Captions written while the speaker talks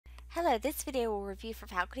Hello, this video will review for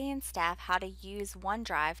faculty and staff how to use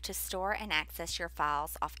OneDrive to store and access your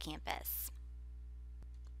files off campus.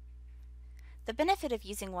 The benefit of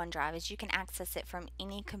using OneDrive is you can access it from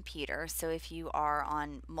any computer. So if you are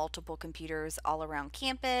on multiple computers all around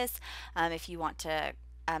campus, if you want to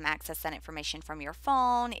access that information from your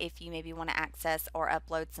phone, if you maybe want to access or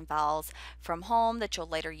upload some files from home that you'll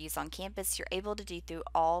later use on campus, you're able to do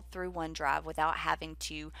all through OneDrive without having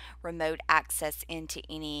to remote access into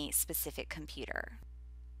any specific computer.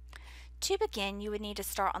 To begin, you would need to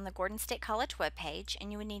start on the Gordon State College webpage,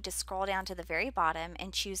 and you would need to scroll down to the very bottom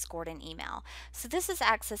and choose Gordon Email. So this is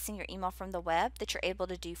accessing your email from the web that you're able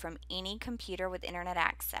to do from any computer with internet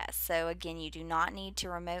access. So again, you do not need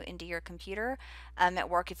to remote into your computer at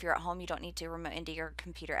work. If you're at home, you don't need to remote into your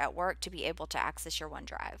computer at work to be able to access your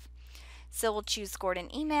OneDrive. So we'll choose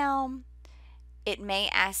Gordon Email. It may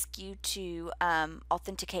ask you to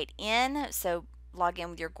authenticate in, so log in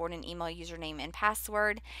with your Gordon email username and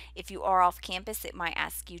password. If you are off campus, it might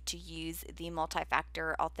ask you to use the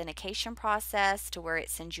multi-factor authentication process to where it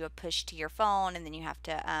sends you a push to your phone, and then you have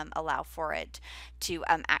to allow for it to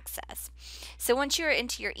access. So once you're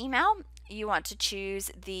into your email, you want to choose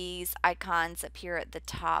these icons up here at the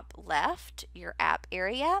top left, your app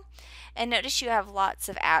area. And notice you have lots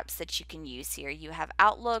of apps that you can use here. You have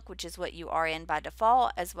Outlook, which is what you are in by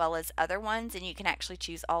default, as well as other ones, and you can actually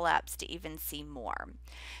choose all apps to even see more.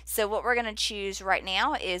 So what we're going to choose right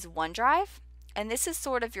now is OneDrive. And this is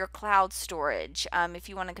sort of your cloud storage. If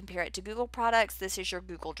you want to compare it to Google products, this is your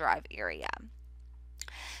Google Drive area.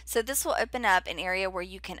 So this will open up an area where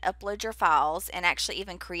you can upload your files and actually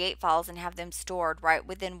even create files and have them stored right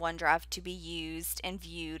within OneDrive to be used and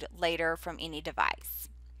viewed later from any device.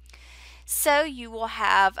 So you will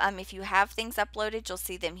have, if you have things uploaded, you'll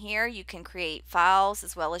see them here. You can create files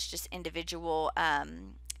as well as just individual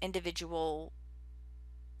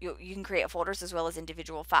you can create folders as well as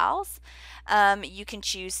individual files. You can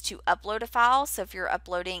choose to upload a file. So if you're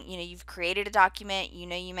uploading, you've created a document, you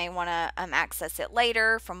may want to access it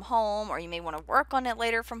later from home, or you may want to work on it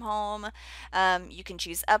later from home. You can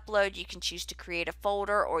choose upload, you can choose to create a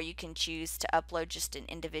folder, or you can choose to upload just an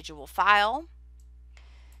individual file.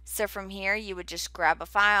 So from here, you would just grab a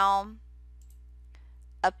file,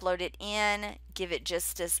 upload it in, give it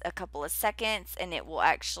just a couple of seconds, and it will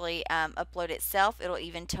actually upload itself. It'll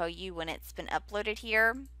even tell you when it's been uploaded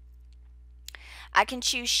here. I can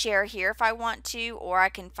choose share here if I want to, or I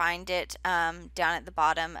can find it down at the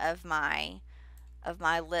bottom of my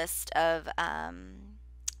list of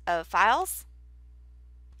files.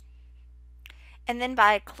 And then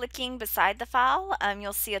by clicking beside the file,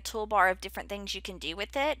 you'll see a toolbar of different things you can do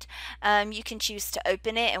with it. You can choose to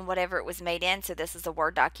open it in whatever it was made in. So this is a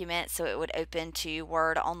Word document, so it would open to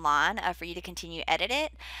Word online for you to continue to edit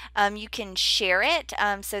it. You can share it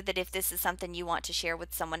so that if this is something you want to share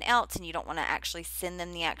with someone else and you don't want to actually send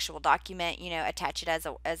them the actual document, attach it as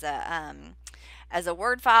a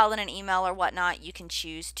Word file in an email or whatnot, you can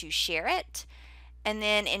choose to share it. And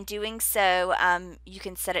then in doing so, you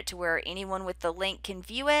can set it to where anyone with the link can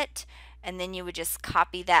view it, and then you would just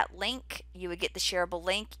copy that link. You would get the shareable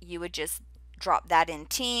link. You would just drop that in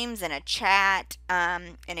Teams, in a chat,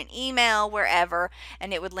 in an email, wherever,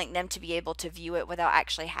 and it would link them to be able to view it without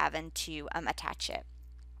actually having to attach it.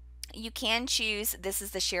 You can choose, this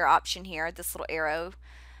is the share option here, this little arrow.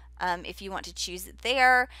 If you want to choose it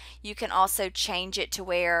there, you can also change it to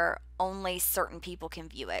where only certain people can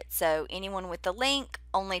view it. So anyone with the link,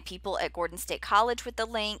 only people at Gordon State College with the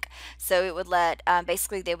link. So it would let,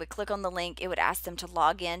 basically they would click on the link, it would ask them to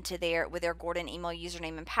log in to with their Gordon email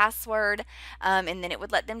username and password, and then it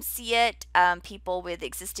would let them see it, people with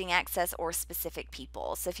existing access or specific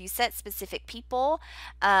people. So if you set specific people,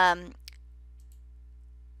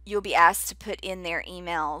 you'll be asked to put in their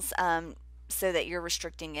emails, so that you're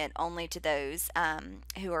restricting it only to those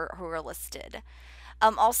who are listed.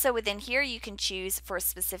 Also within here, you can choose for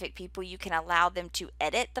specific people, you can allow them to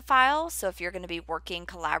edit the file. So if you're going to be working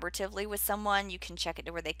collaboratively with someone, you can check it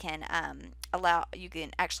to where they can you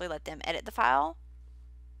can actually let them edit the file.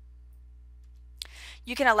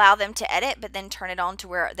 You can allow them to edit, but then turn it on to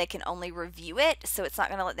where they can only review it. So it's not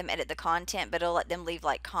going to let them edit the content, but it'll let them leave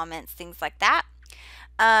like comments, things like that.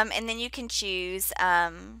 And then you can choose,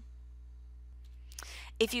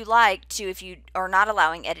 if you like to, if you are not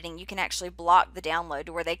allowing editing, you can actually block the download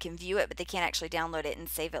to where they can view it, but they can't actually download it and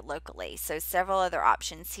save it locally. So several other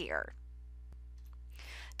options here.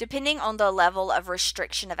 Depending on the level of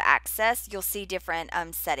restriction of access, you'll see different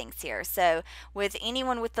settings here. So with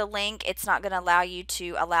anyone with the link, it's not going to allow you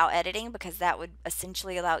to allow editing, because that would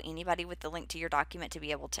essentially allow anybody with the link to your document to be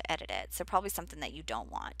able to edit it. So probably something that you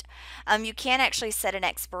don't want. You can actually set an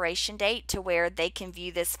expiration date to where they can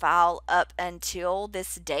view this file up until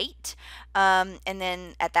this date. And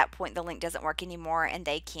then at that point, the link doesn't work anymore and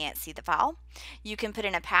they can't see the file. You can put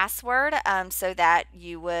in a password so that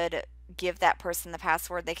you would give that person the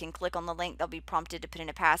password. They can click on the link, they'll be prompted to put in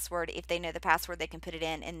a password. If they know the password, they can put it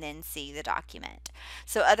in and then see the document.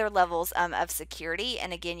 So other levels of security,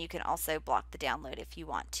 and again, you can also block the download if you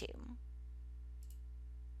want to.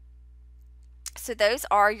 So those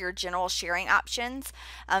are your general sharing options.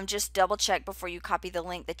 Just double check before you copy the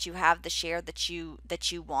link that you have the share that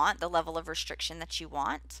you want, the level of restriction that you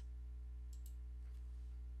want.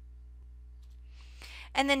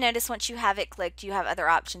 And then notice once you have it clicked, you have other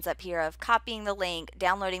options up here of copying the link,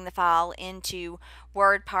 downloading the file into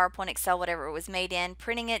Word, PowerPoint, Excel, whatever it was made in,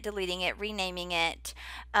 printing it, deleting it, renaming it.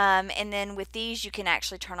 And then with these, you can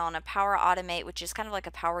actually turn on a Power Automate, which is kind of like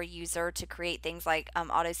a power user to create things like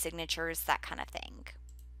auto signatures, that kind of thing.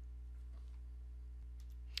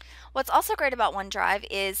 What's also great about OneDrive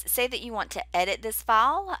is, say that you want to edit this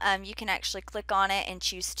file, you can actually click on it and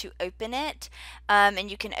choose to open it, and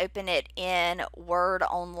you can open it in Word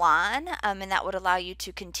Online, and that would allow you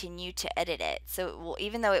to continue to edit it. So it will,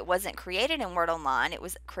 even though it wasn't created in Word Online, it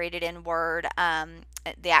was created in Word,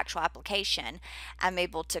 the actual application, I'm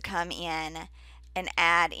able to come in and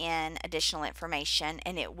add in additional information,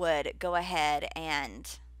 and it would go ahead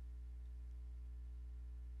and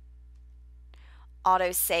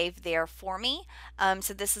auto save there for me.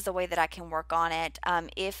 So this is a way that I can work on it.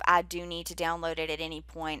 If I do need to download it at any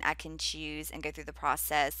point, I can choose and go through the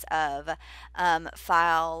process of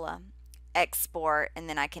file, export, and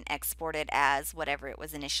then I can export it as whatever it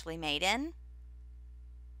was initially made in.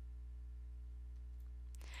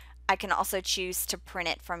 I can also choose to print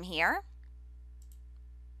it from here.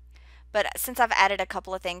 But since I've added a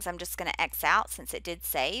couple of things, I'm just going to X out since it did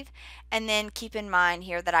save. And then keep in mind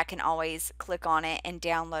here that I can always click on it and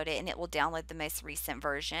download it, and it will download the most recent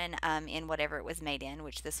version in whatever it was made in,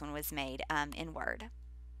 which this one was made in Word.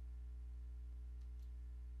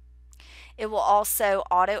 It will also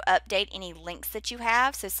auto update any links that you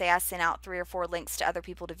have. So say I sent out 3 or 4 links to other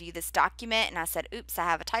people to view this document, and I said, oops, I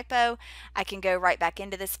have a typo. I can go right back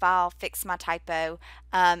into this file, fix my typo,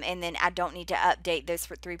 and then I don't need to update those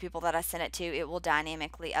 3 people that I sent it to. It will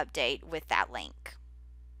dynamically update with that link.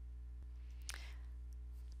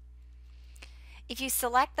 If you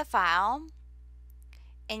select the file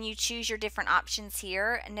and you choose your different options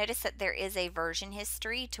here, notice that there is a version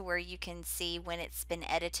history to where you can see when it's been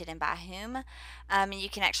edited and by whom. And you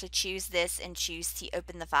can actually choose this and choose to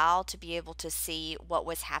open the file to be able to see what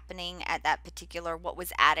was happening at that particular, what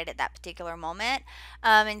was added at that particular moment.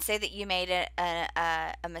 And say that you made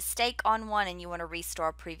a mistake on one and you want to restore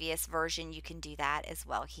a previous version, you can do that as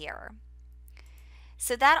well here.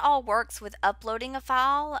 So that all works with uploading a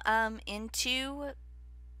file into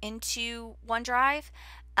OneDrive.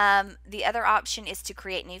 The other option is to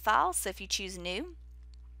create new files. So if you choose new,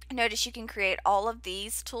 notice you can create all of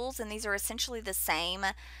these tools, and these are essentially the same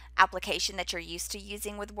application that you're used to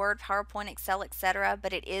using with Word, PowerPoint, Excel, etc.,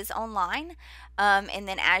 but it is online. And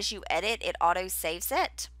then as you edit, it auto saves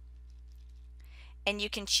it, and you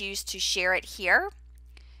can choose to share it here.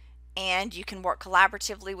 And you can work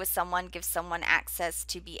collaboratively with someone, give someone access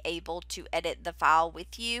to be able to edit the file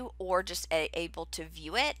with you, or just able to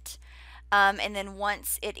view it. And then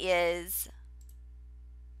once it is,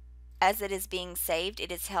 as it is being saved, it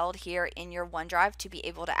is held here in your OneDrive to be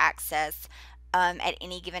able to access at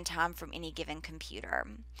any given time from any given computer.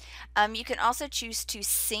 You can also choose to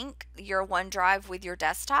sync your OneDrive with your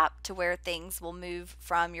desktop to where things will move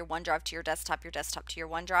from your OneDrive to your desktop to your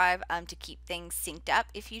OneDrive, to keep things synced up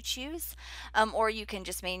if you choose. Or you can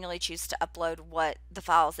just manually choose to upload what the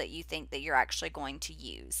files that you think that you're actually going to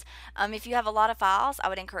use. If you have a lot of files, I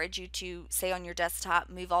would encourage you to, say on your desktop,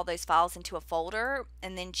 move all those files into a folder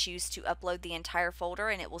and then choose to upload the entire folder,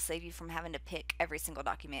 and it will save you from having to pick every single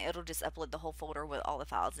document. It'll just upload the whole folder with all the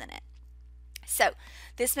files in it. So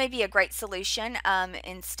this may be a great solution,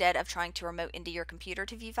 instead of trying to remote into your computer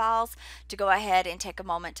to view files, to go ahead and take a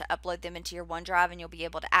moment to upload them into your OneDrive, and you'll be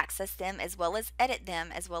able to access them as well as edit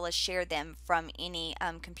them as well as share them from any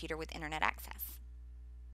computer with internet access.